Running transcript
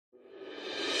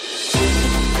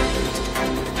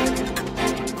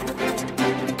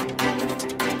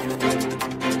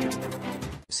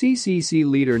CCC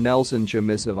leader Nelson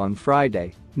Chamisa on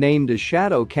Friday named a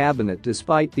shadow cabinet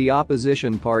despite the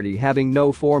opposition party having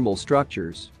no formal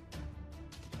structures.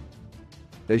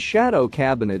 A shadow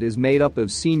cabinet is made up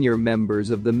of senior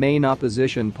members of the main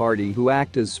opposition party who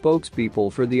act as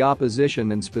spokespeople for the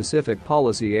opposition in specific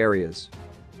policy areas.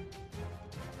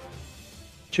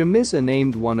 Chamisa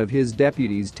named one of his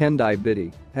deputies Tendai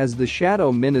Biti as the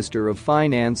shadow minister of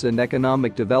finance and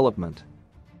economic development.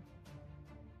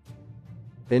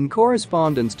 In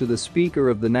correspondence to the Speaker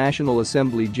of the National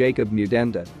Assembly Jacob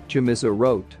Mudenda, Chamisa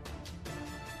wrote,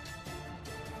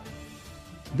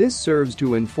 "This serves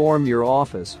to inform your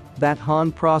office that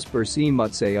Han Prosper C.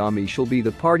 Mutsayami shall be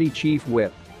the party chief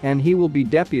whip and he will be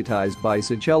deputized by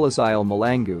Sachelasile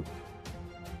Malangu.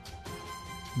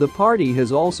 The party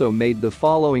has also made the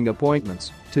following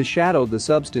appointments to shadow the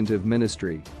substantive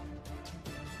ministry.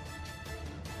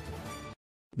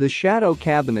 The shadow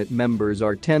cabinet members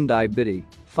are Tendai Biti,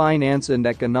 Finance and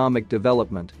Economic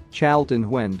Development, Charlton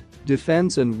Hwend,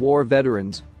 Defense and War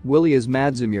Veterans, Willias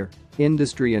Madzimir,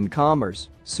 Industry and Commerce,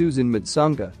 Susan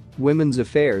Matsunga, Women's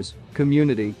Affairs,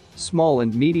 Community, Small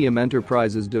and Medium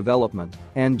Enterprises Development,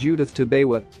 and Judith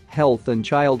Tabewa, Health and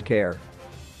Child Care."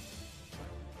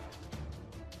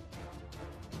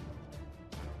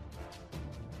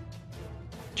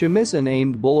 Chamisa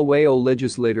named Bulawayo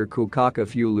legislator Kukaka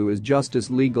Fulu as Justice,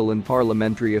 Legal and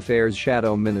Parliamentary Affairs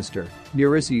Shadow Minister,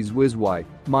 Ulysses Wiswai,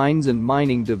 Mines and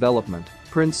Mining Development,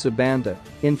 Prince Sabanda,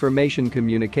 Information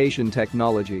Communication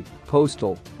Technology,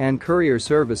 Postal and Courier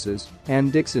Services,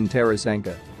 and Dixon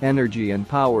Tarasenka, Energy and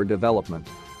Power Development.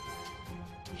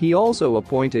 He also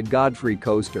appointed Godfrey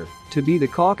Coaster to be the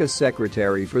caucus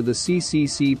secretary for the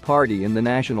CCC party in the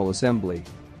National Assembly.